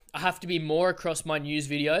have to be more across my news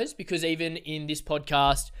videos, because even in this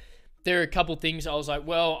podcast, there are a couple things I was like,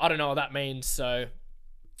 well, I don't know what that means, so...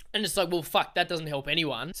 And it's like, well, fuck, that doesn't help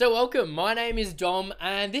anyone. So welcome, my name is Dom,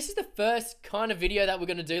 and this is the first kind of video that we're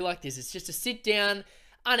going to do like this. It's just a sit down,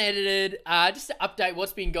 unedited, just to update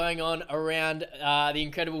what's been going on around the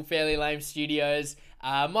incredible Fairly Lame Studios,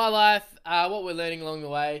 my life, what we're learning along the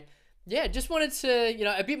way. Yeah, just wanted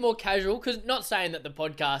to, a bit more casual, because not saying that the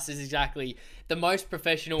podcast is exactly the most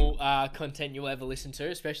professional content you'll ever listen to,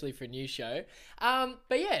 especially for a news show.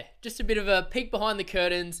 But yeah, just a bit of a peek behind the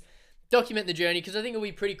curtains, document the journey, because I think it'll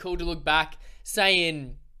be pretty cool to look back, say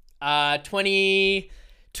in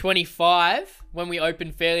 2025, when we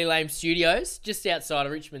opened Fairly Lame Studios, just outside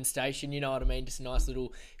of Richmond Station, you know what I mean, just a nice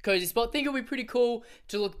little cozy spot. I think it'll be pretty cool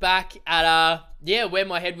to look back at, where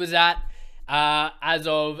my head was at as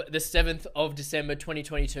of the 7th of December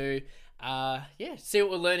 2022. See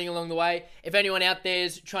what we're learning along the way. If anyone out there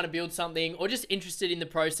is trying to build something or just interested in the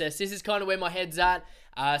process, this is kind of where my head's at,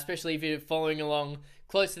 especially if you're following along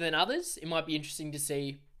closer than others. It might be interesting to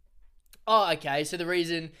see, oh, okay, so the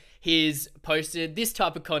reason he's posted this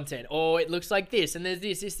type of content, or it looks like this, and there's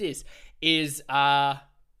this, is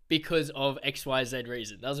because of XYZ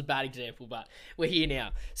reason. That was a bad example, but we're here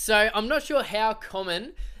now. So I'm not sure how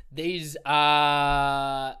common these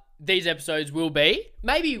episodes will be.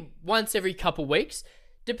 Maybe once every couple weeks,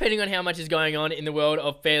 depending on how much is going on in the world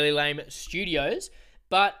of Fairly Lame Studios.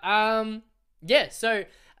 But so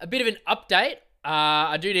a bit of an update.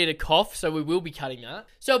 I do need a cough, so we will be cutting that.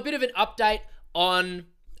 So a bit of an update on,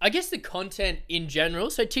 I guess, the content in general.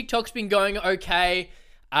 So TikTok's been going okay.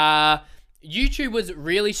 YouTube was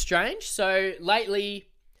really strange. So lately,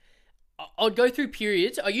 I'd go through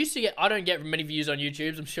periods. I don't get many views on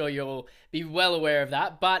YouTube. I'm sure you'll be well aware of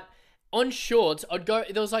that. But on shorts, there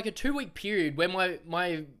was like a 2-week period where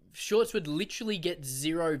my shorts would literally get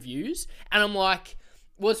 0 views. And I'm like,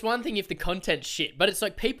 well, it's one thing if the content's shit, but it's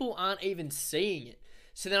like people aren't even seeing it.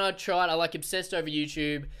 So then I obsessed over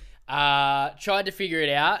YouTube, tried to figure it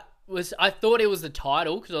out. I thought it was the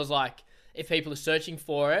title, because I was like, if people are searching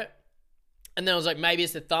for it. And then I was like, maybe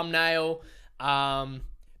it's the thumbnail,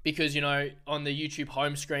 because, on the YouTube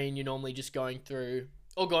home screen, you're normally just going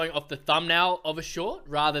off the thumbnail of a short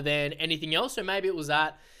rather than anything else. So maybe it was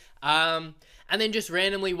that. And then just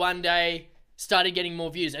randomly one day started getting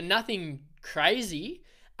more views, and nothing crazy.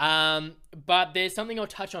 But there's something I'll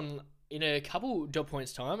touch on in a couple dot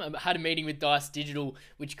points time. I had a meeting with Dice Digital,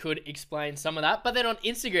 which could explain some of that. But then on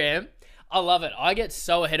Instagram, I love it. I get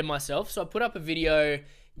so ahead of myself. So I put up a video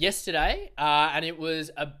yesterday, and it was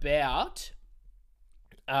about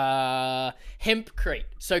hempcrete.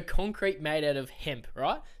 So concrete made out of hemp,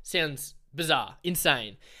 right? Sounds bizarre,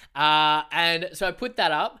 insane. And so I put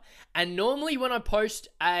that up, and normally when I post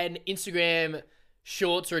an Instagram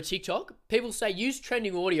shorts or a TikTok, people say use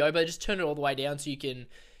trending audio, but just turn it all the way down so you can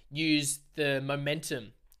use the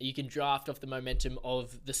momentum. You can draft off the momentum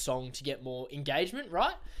of the song to get more engagement,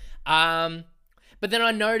 right? But then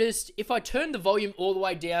I noticed if I turned the volume all the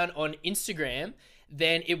way down on Instagram,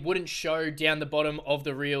 then it wouldn't show down the bottom of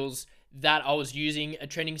the reels that I was using a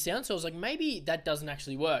trending sound. So I was like, maybe that doesn't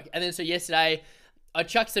actually work. And then so yesterday, I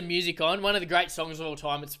chucked some music on. One of the great songs of all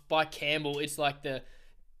time. It's by Campbell. It's like the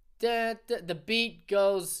beat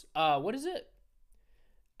goes, what is it?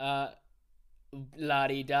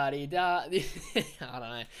 La-di-da-di-da. I don't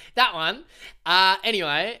know. That one.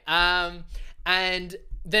 Anyway, and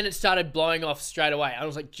then it started blowing off straight away. I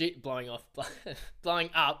was like, blowing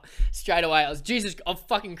up straight away. I was, Jesus, I've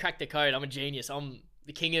fucking cracked the code. I'm a genius. I'm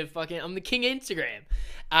the king of Instagram.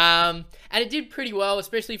 And it did pretty well,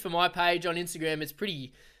 especially for my page on Instagram. It's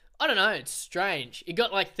pretty, I don't know, it's strange. It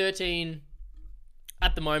got like 13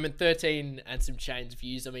 at the moment, 13 and some change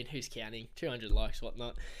views. I mean, who's counting? 200 likes,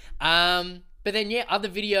 whatnot. But then, yeah, other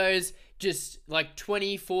videos, just like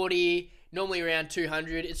 20, 40, normally around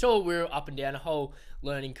 200. It's all, we're up and down a whole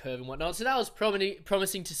learning curve and whatnot. So that was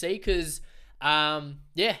promising to see, because,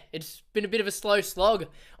 it's been a bit of a slow slog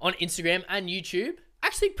on Instagram and YouTube.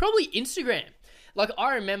 Actually, probably Instagram. Like,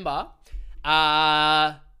 I remember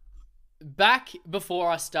back before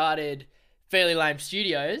I started Fairly Lame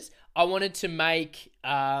Studios, I wanted to make,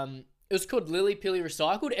 it was called Lily Pilly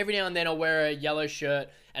Recycled. Every now and then I'll wear a yellow shirt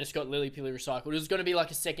and it's got Lily Pilly Recycled. It was going to be like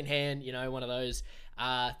a secondhand, one of those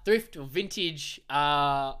thrift or vintage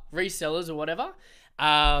resellers or whatever.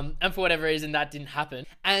 And for whatever reason, that didn't happen.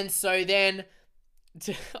 And so then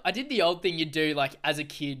I did the old thing you do, like, as a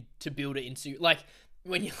kid to build an Instagram, like,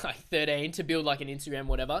 when you're like 13, to build like an Instagram,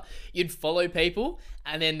 whatever, you'd follow people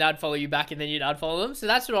and then they'd follow you back and then you'd unfollow them. So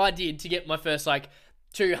that's what I did to get my first like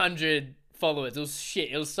 200 followers. It was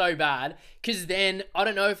shit. It was so bad. Because then, I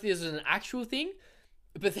don't know if this is an actual thing,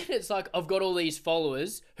 but then it's like, I've got all these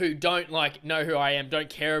followers who don't like know who I am, don't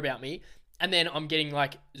care about me. And then I'm getting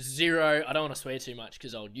like zero, I don't want to swear too much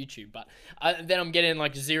because old YouTube, but then I'm getting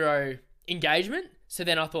like zero engagement. So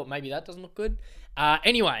then I thought maybe that doesn't look good.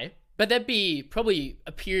 Anyway, but there'd be probably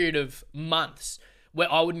a period of months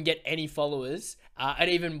where I wouldn't get any followers. And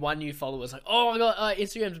even one new follower was like, oh my God,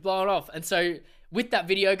 Instagram's blowing off. And so with that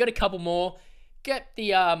video, got a couple more, get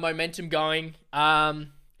the momentum going. And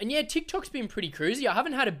yeah, TikTok's been pretty cruisy. I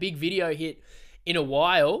haven't had a big video hit in a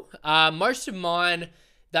while. Most of mine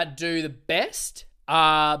that do the best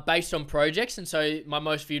are based on projects. And so my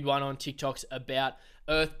most viewed one on TikTok's about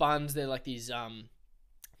earth buns. They're like these,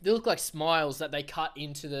 they look like smiles that they cut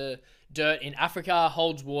into the dirt in Africa,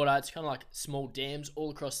 holds water. It's kind of like small dams all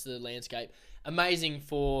across the landscape. Amazing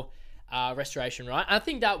for restoration, right? And I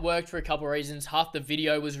think that worked for a couple of reasons. Half the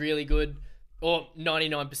video was really good, or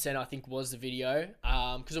 99% I think was the video,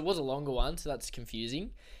 because it was a longer one, so that's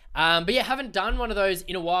confusing. But yeah, haven't done one of those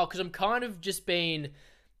in a while because I'm kind of just been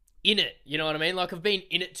in it, you know what I mean? Like I've been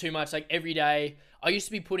in it too much, like every day. I used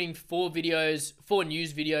to be putting 4 news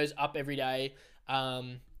videos up every day,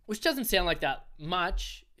 which doesn't sound like that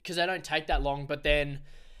much because they don't take that long. But then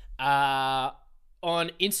on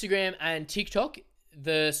Instagram and TikTok,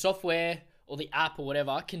 the software or the app or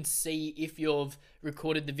whatever can see if you've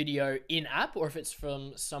recorded the video in app or if it's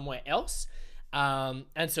from somewhere else. And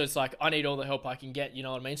so it's like, I need all the help I can get, you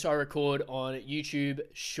know what I mean? So I record on YouTube,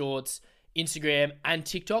 Shorts, Instagram, and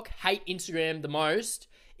TikTok. Hate Instagram the most.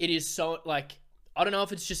 It is so, like, I don't know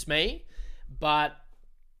if it's just me, but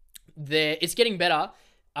it's getting better.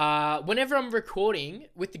 Whenever I'm recording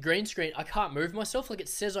with the green screen, I can't move myself. Like it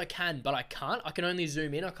says I can, but I can't. I can only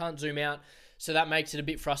zoom in. I can't zoom out. So that makes it a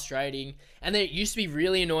bit frustrating. And then it used to be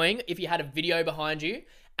really annoying if you had a video behind you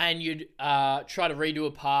and you'd try to redo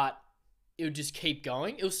a part. It would just keep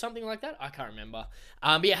going. It was something like that. I can't remember.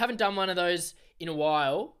 But yeah, I haven't done one of those in a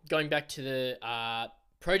while, going back to the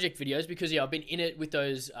project videos, because yeah, I've been in it with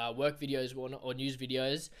those work videos or news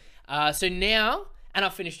videos. So now, and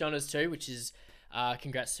I've finished honors too, which is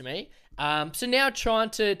congrats to me. So now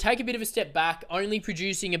trying to take a bit of a step back, only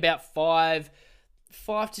producing about 5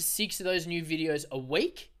 to 6 of those new videos a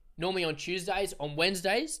week. Normally on Tuesdays. On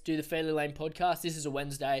Wednesdays, do the Fairly Lame podcast. This is a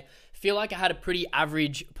Wednesday. Feel like I had a pretty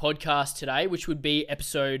average podcast today, which would be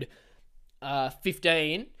episode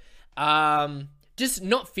 15. Just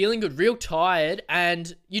not feeling good, real tired,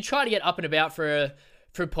 and you try to get up and about for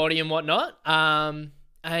a potty and whatnot.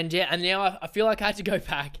 And yeah, and now I feel like I had to go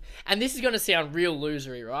back, and this is going to sound real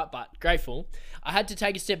losery, right? But grateful. I had to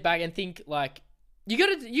take a step back and think, like, you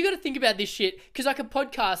gotta think about this shit, because like a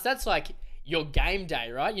podcast, that's like your game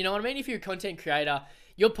day, right? You know what I mean? If you're a content creator,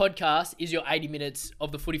 your podcast is your 80 minutes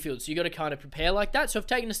of the footy field. So you got to kind of prepare like that. So I've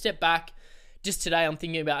taken a step back. Just today, I'm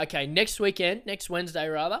thinking about, okay, next Wednesday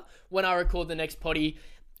rather, when I record the next potty,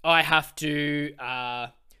 I have to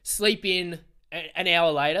sleep in an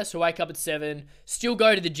hour later. So wake up at 7, still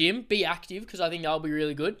go to the gym, be active, because I think that'll be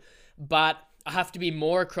really good. But I have to be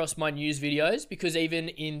more across my news videos, because even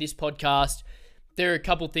in this podcast, there are a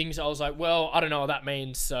couple things I was like, well, I don't know what that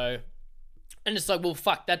means. So, and it's like, well,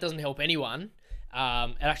 fuck, that doesn't help anyone.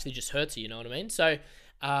 It actually just hurts you, you know what I mean? So,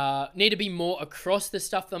 need to be more across the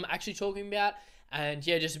stuff that I'm actually talking about, and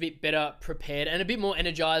yeah, just a bit better prepared and a bit more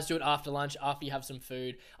energized. Do it after lunch, after you have some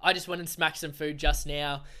food. I just went and smacked some food just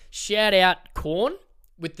now. Shout out Corn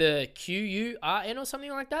with the Qurn or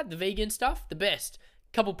something like that, the vegan stuff, the best.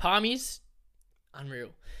 Couple palmies, unreal.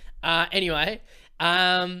 Anyway,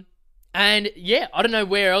 and yeah, I don't know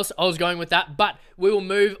where else I was going with that, but we will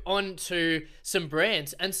move on to some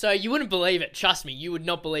brands. And so you wouldn't believe it. Trust me, you would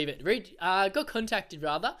not believe it. Got contacted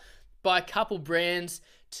rather by a couple brands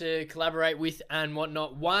to collaborate with and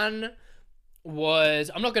whatnot. One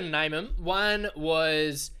was, I'm not going to name them. One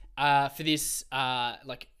was for this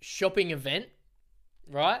like shopping event,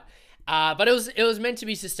 right? But it was meant to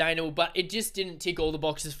be sustainable, but it just didn't tick all the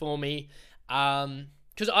boxes for me.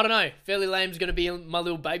 Because I don't know, Fairly Lame's going to be my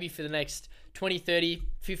little baby for the next 20, 30,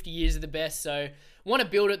 50 years of the best. So want to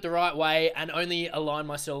build it the right way and only align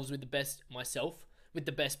myself with the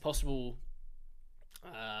best possible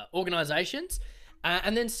organizations.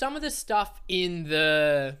 And then some of the stuff you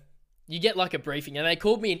get like a briefing, and they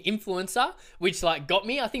called me an influencer, which like got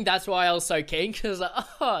me. I think that's why I was so keen, because like,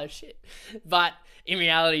 oh shit. But in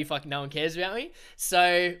reality, fuck, no one cares about me.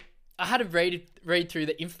 So I had to read through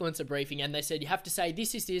the influencer briefing, and they said you have to say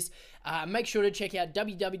this is this. Make sure to check out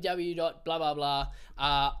www. blah blah blah.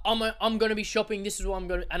 I'm going to be shopping. This is what I'm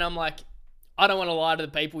going to, and I'm like, I don't want to lie to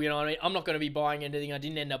the people. You know what I mean? I'm not going to be buying anything. I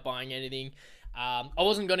didn't end up buying anything. I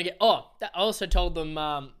wasn't going to get... I also told them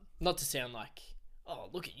not to sound like, oh,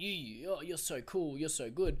 look at you. Oh, you're so cool. You're so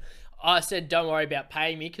good. I said, don't worry about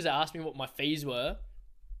paying me because they asked me what my fees were.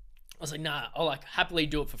 I was like, nah, I'll like happily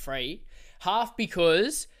do it for free. Half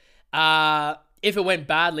because if it went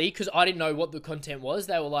badly, because I didn't know what the content was,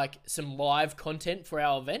 they were like some live content for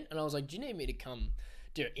our event. And I was like, do you need me to come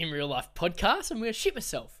do an in real life podcast? I'm going to shit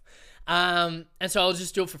myself. And so I'll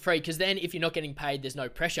just do it for free because then if you're not getting paid, there's no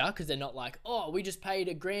pressure because they're not like, oh, we just paid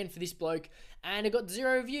 $1,000 for this bloke and it got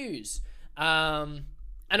 0 views. And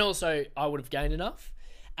also I would have gained enough.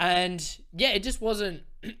 And yeah, it just wasn't,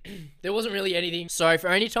 there wasn't really anything. So for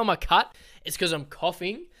any time I cut, it's because I'm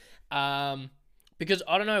coughing. Because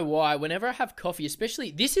I don't know why, whenever I have coffee,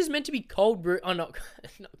 especially, this is meant to be cold brew. Oh, not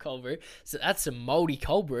cold brew. So that's some moldy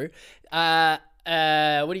cold brew. What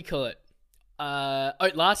do you call it?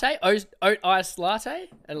 Oat latte, oat iced latte,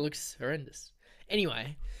 and it looks horrendous.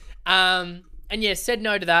 Anyway, and yeah, said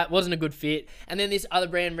no to that. Wasn't a good fit. And then this other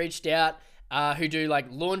brand reached out, who do like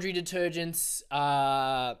laundry detergents,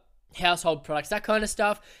 household products, that kind of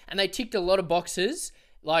stuff. And they ticked a lot of boxes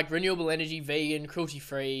like renewable energy, vegan, cruelty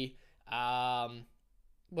free.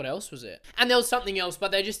 What else was it? And there was something else,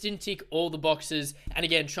 but they just didn't tick all the boxes. And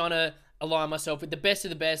again, trying to align myself with the best of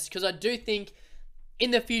the best, because I do think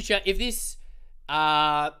in the future, if this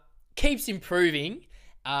keeps improving,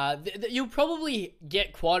 you'll probably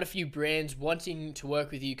get quite a few brands wanting to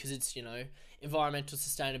work with you because it's, you know, environmental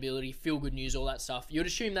sustainability, feel good news, all that stuff. You'd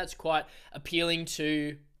assume that's quite appealing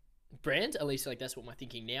to brands, at least like that's what my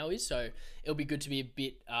thinking now is. So it'll be good to be a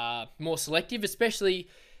bit more selective, especially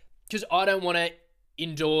because I don't want to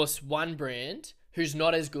endorse one brand who's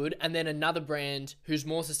not as good and then another brand who's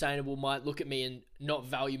more sustainable might look at me and not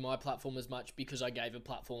value my platform as much because I gave a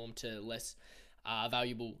platform to less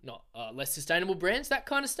valuable, not less sustainable brands, that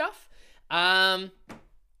kind of stuff. But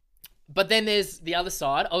then there's the other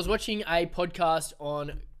side. I was watching a podcast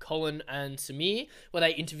on Colin and Samir where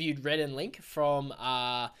they interviewed Red and Link from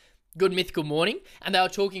Good Mythical Morning, and they were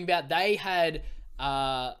talking about they had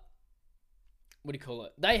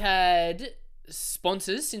they had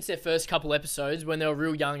sponsors since their first couple episodes when they were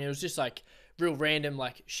real young. It was just like real random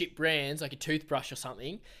like shit brands like a toothbrush or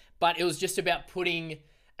something, but it was just about putting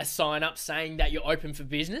a sign up saying that you're open for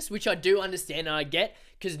business, which I do understand and I get,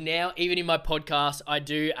 because now even in my podcast I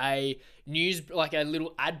do a news, like a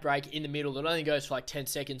little ad break in the middle that only goes for like 10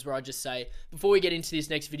 seconds where I just say, before we get into this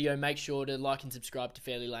next video, make sure to like and subscribe to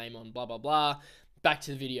Fairly Lame on blah blah blah. Back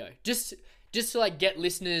to the video, just to like get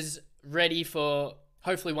listeners ready for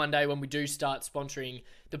hopefully one day when we do start sponsoring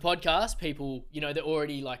the podcast. People, you know, they're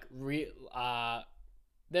already like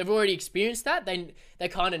they've already experienced that. They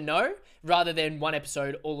kind of know, rather than one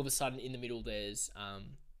episode all of a sudden in the middle there's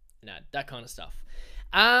that kind of stuff.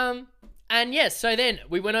 And yeah, so then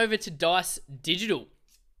we went over to Dice Digital.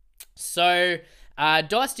 So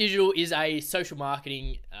Dice Digital is a social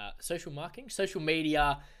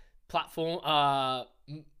media platform,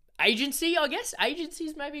 agency, I guess. Agency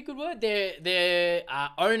is maybe a good word. Their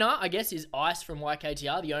owner, I guess, is Ice from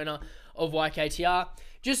YKTR, the owner of YKTR.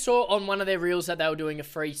 Just saw on one of their reels that they were doing a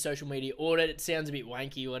free social media audit. It sounds a bit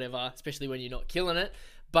wanky or whatever, especially when you're not killing it.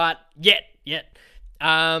 But yeah,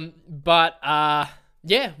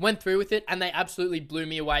 went through with it and they absolutely blew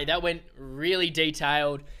me away. That went really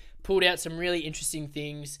detailed, pulled out some really interesting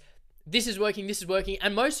things. This is working.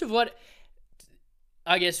 And most of what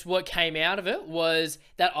came out of it was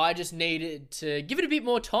that I just needed to give it a bit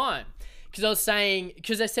more time. Because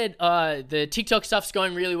they said the TikTok stuff's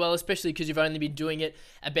going really well, especially because you've only been doing it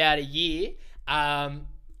about a year. And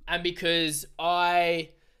because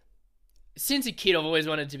since a kid, I've always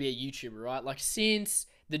wanted to be a YouTuber, right? Like since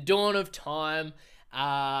the dawn of time,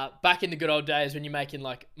 back in the good old days when you're making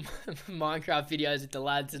like Minecraft videos with the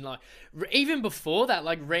lads, and like even before that,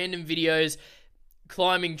 like random videos,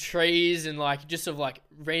 climbing trees and like just sort of like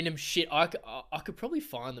random shit. I could probably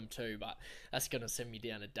find them too, but that's gonna send me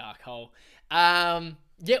down a dark hole.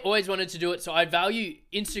 Yeah, always wanted to do it. So I value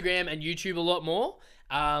Instagram and YouTube a lot more.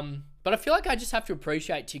 But I feel like I just have to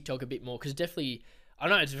appreciate TikTok a bit more, because definitely, I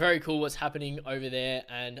know it's very cool what's happening over there,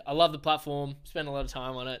 and I love the platform. Spend a lot of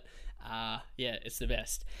time on it. Yeah, it's the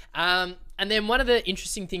best. And then one of the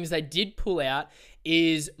interesting things they did pull out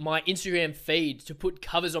is my Instagram feed to put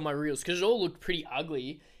covers on my reels, because it all looked pretty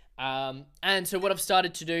ugly. And so what I've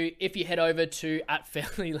started to do, if you head over to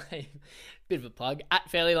 @FairlyLame, bit of a plug,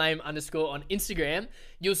 @FairlyLame_ on Instagram,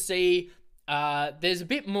 you'll see there's a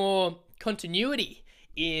bit more continuity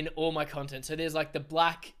in all my content. So there's like the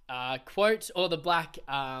black quotes or the black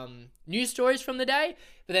news stories from the day,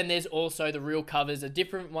 but then there's also the real covers, a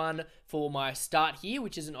different one for my start here,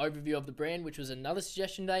 which is an overview of the brand, which was another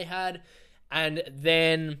suggestion they had. and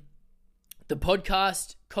then the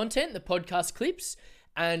podcast content, the podcast clips,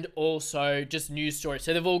 and also just news stories.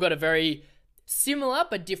 So they've all got a very similar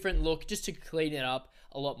but different look, just to clean it up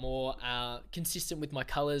a lot more, consistent with my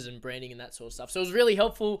colors and branding and that sort of stuff. So it was really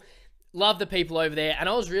helpful. Love the people over there, and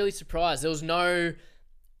I was really surprised. There was no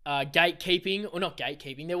gatekeeping, or not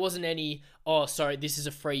gatekeeping. There wasn't any, oh, sorry, this is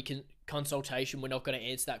a free consultation. We're not going to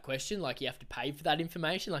answer that question. Like, you have to pay for that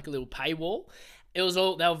information, like a little paywall. It was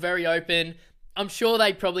all, they were very open. I'm sure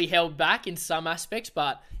they probably held back in some aspects,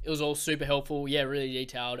 but it was all super helpful. Yeah, really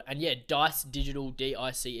detailed. And yeah, Dice Digital,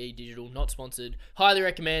 DICE Digital, not sponsored. Highly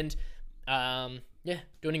recommend. Yeah,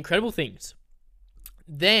 doing incredible things.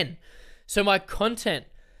 Then, so my content.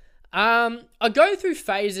 I go through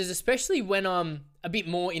phases, especially when I'm a bit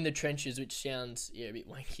more in the trenches, which sounds, yeah, a bit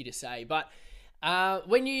wanky to say. But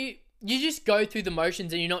when you just go through the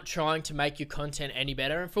motions and you're not trying to make your content any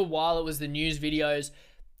better. And for a while, it was the news videos.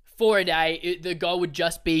 For a day, the goal would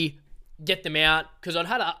just be get them out, because I'd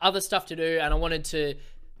had other stuff to do and I wanted to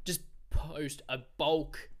just post a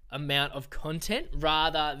bulk amount of content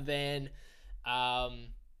rather than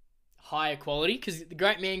higher quality. Because the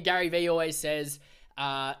great man Gary Vee always says,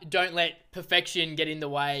 don't let perfection get in the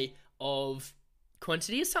way of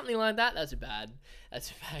quantity, or something like that. That's a bad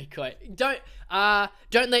quote.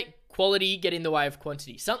 Don't let quality get in the way of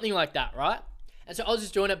quantity, something like that, right? And so I was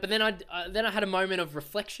just doing it, but then I had a moment of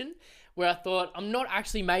reflection where I thought, I'm not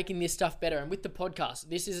actually making this stuff better. And with the podcast,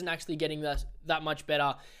 this isn't actually getting that much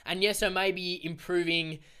better. And yes, I may be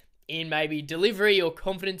improving in maybe delivery or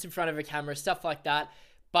confidence in front of a camera, stuff like that,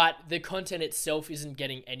 but the content itself isn't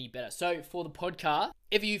getting any better. So for the podcast,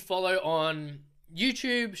 if you follow on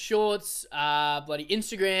YouTube, Shorts, bloody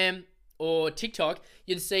Instagram, or TikTok,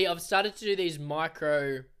 you'll see I've started to do these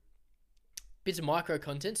bits of micro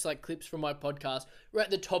content, so like clips from my podcast. Right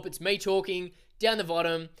at the top, it's me talking. Down the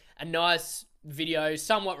bottom, a nice video,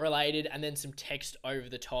 somewhat related, and then some text over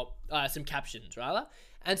the top, some captions rather.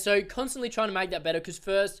 And so constantly trying to make that better, because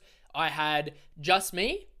first I had just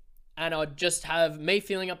me, and I'd just have me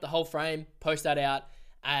filling up the whole frame, post that out,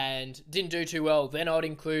 and didn't do too well. Then I'd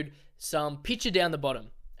include some picture down the bottom,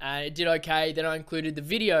 and it did okay. Then I included the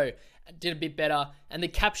video, did a bit better, and the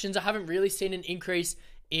captions, I haven't really seen an increase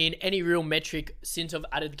in any real metric since I've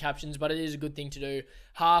added the captions, but it is a good thing to do.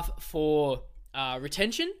 Half for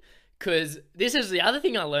retention, because this is the other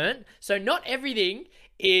thing I learned. So not everything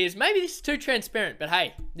is, maybe this is too transparent, but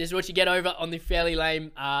hey, this is what you get over on the Fairly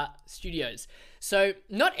Lame studios. So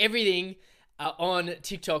not everything on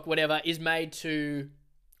TikTok, whatever, is made to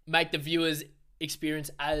make the viewer's experience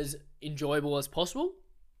as enjoyable as possible.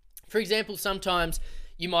 For example, sometimes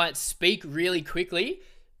you might speak really quickly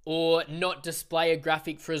or not display a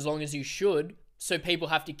graphic for as long as you should, so people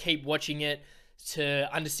have to keep watching it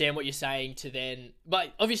to understand what you're saying to then,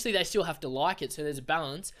 but obviously they still have to like it, so there's a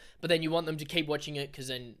balance, but then you want them to keep watching it because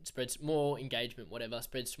then it spreads more engagement, whatever,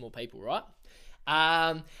 spreads to more people, right?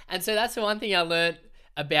 And so that's the one thing I learned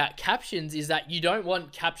about captions, is that you don't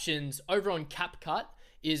want captions over on CapCut,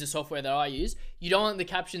 is a software that I use. You don't want the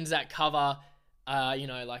captions that cover,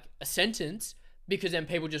 like a sentence, because then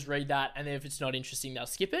people just read that, and then if it's not interesting, they'll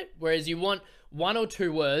skip it. Whereas you want one or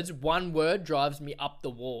two words. One word drives me up the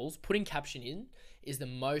walls. Putting caption in is the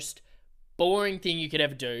most boring thing you could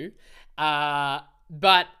ever do.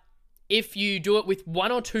 But if you do it with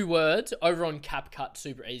one or two words over on CapCut,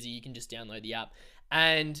 super easy. You can just download the app,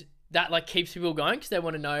 and that like keeps people going because they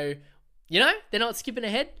want to know, they're not skipping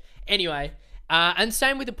ahead. Anyway, and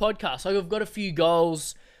same with the podcast. Like, I've got a few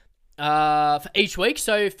goals for each week.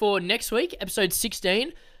 So for next week, episode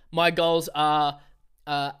 16, my goals are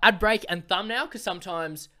ad break and thumbnail, because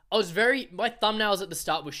sometimes my thumbnails at the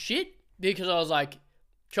start were shit because I was like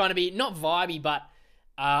trying to be not vibey, but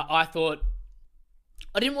I thought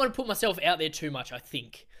I didn't want to put myself out there too much, I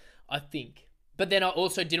think. But then I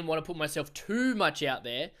also didn't want to put myself too much out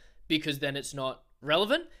there because then it's not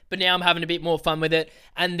relevant. But now I'm having a bit more fun with it.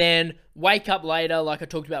 And then wake up later, like I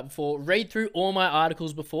talked about before, read through all my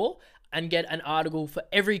articles before and get an article for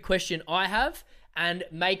every question I have, and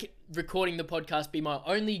make recording the podcast be my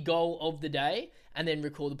only goal of the day, and then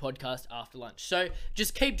record the podcast after lunch. So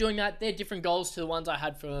just keep doing that. They're different goals to the ones I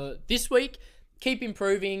had for this week. Keep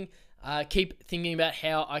improving. Keep thinking about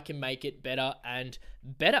how I can make it better and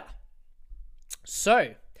better.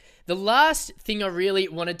 So the last thing I really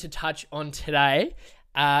wanted to touch on today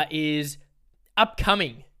is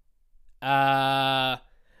upcoming,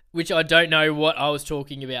 which I don't know what I was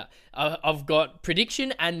talking about. I've got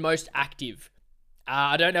prediction and most active.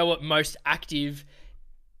 I don't know what most active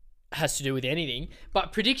has to do with anything,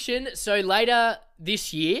 but prediction. So later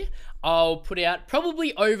this year, I'll put out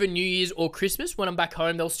probably over New Year's or Christmas when I'm back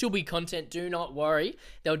home. There'll still be content, do not worry.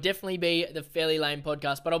 There'll definitely be the Fairly Lame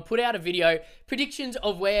podcast, but I'll put out a video, predictions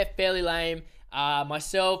of where Fairly Lame,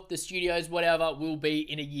 myself, the studios, whatever, will be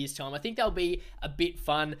in a year's time. I think they'll be a bit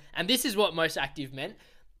fun, and this is what Most Active meant.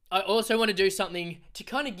 I also want to do something to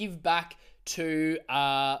kind of give back to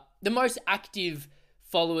the most active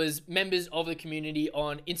followers, members of the community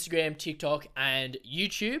on Instagram, TikTok, and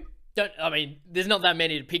YouTube. There's not that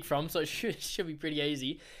many to pick from, so it should be pretty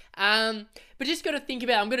easy. But just got to think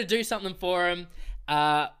about, I'm going to do something for them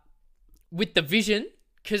with the vision,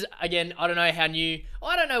 because again, I don't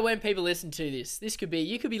know when people listen to this.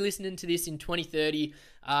 You could be listening to this in 2030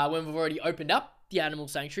 when we've already opened up the Animal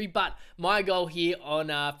Sanctuary. But my goal here on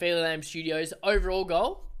Fairly Lame Studios, overall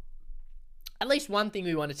goal, at least one thing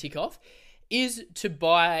we want to tick off, is to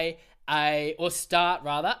start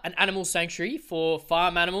an animal sanctuary for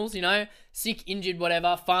farm animals, sick, injured,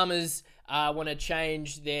 whatever. Farmers want to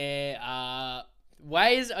change their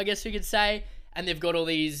ways, I guess we could say, and they've got all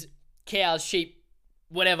these cows, sheep,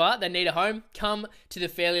 whatever, they need a home. Come to the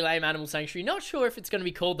Fairly Lame Animal Sanctuary. Not sure if it's going to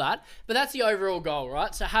be called that, but that's the overall goal,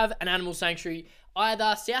 right? So have an animal sanctuary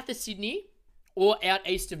either south of Sydney or out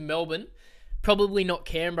east of Melbourne. Probably not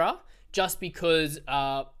Canberra, just because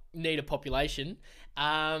need a population.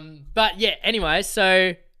 But yeah, anyway,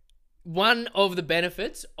 so one of the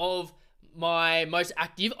benefits of my Most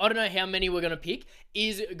Active, I don't know how many we're going to pick,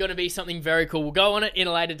 is going to be something very cool. We'll go on it in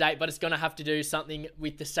a later date, but it's going to have to do something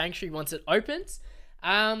with the sanctuary once it opens.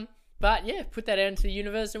 But yeah, put that out into the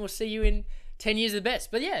universe and we'll see you in 10 years of the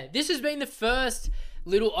best. But yeah, this has been the first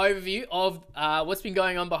little overview of what's been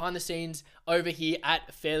going on behind the scenes over here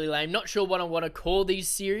at Fairly Lame. Not sure what I want to call these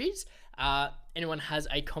series. Anyone has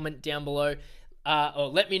a comment down below, or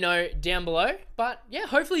let me know down below. But yeah,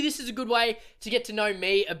 hopefully this is a good way to get to know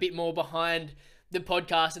me a bit more behind the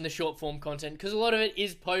podcast and the short form content, because a lot of it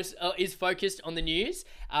is focused on the news.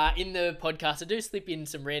 In the podcast, I do slip in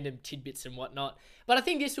some random tidbits and whatnot, but I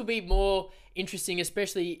think this will be more interesting,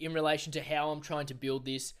 especially in relation to how I'm trying to build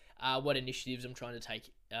this, what initiatives I'm trying to take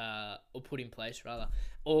or put in place, rather,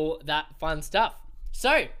 all that fun stuff.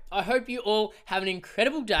 So I hope you all have an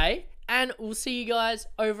incredible day, and we'll see you guys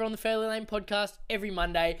over on the Fairly Lame podcast every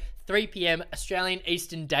Monday, 3 p.m. Australian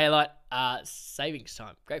Eastern Daylight Savings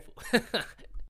Time. Grateful.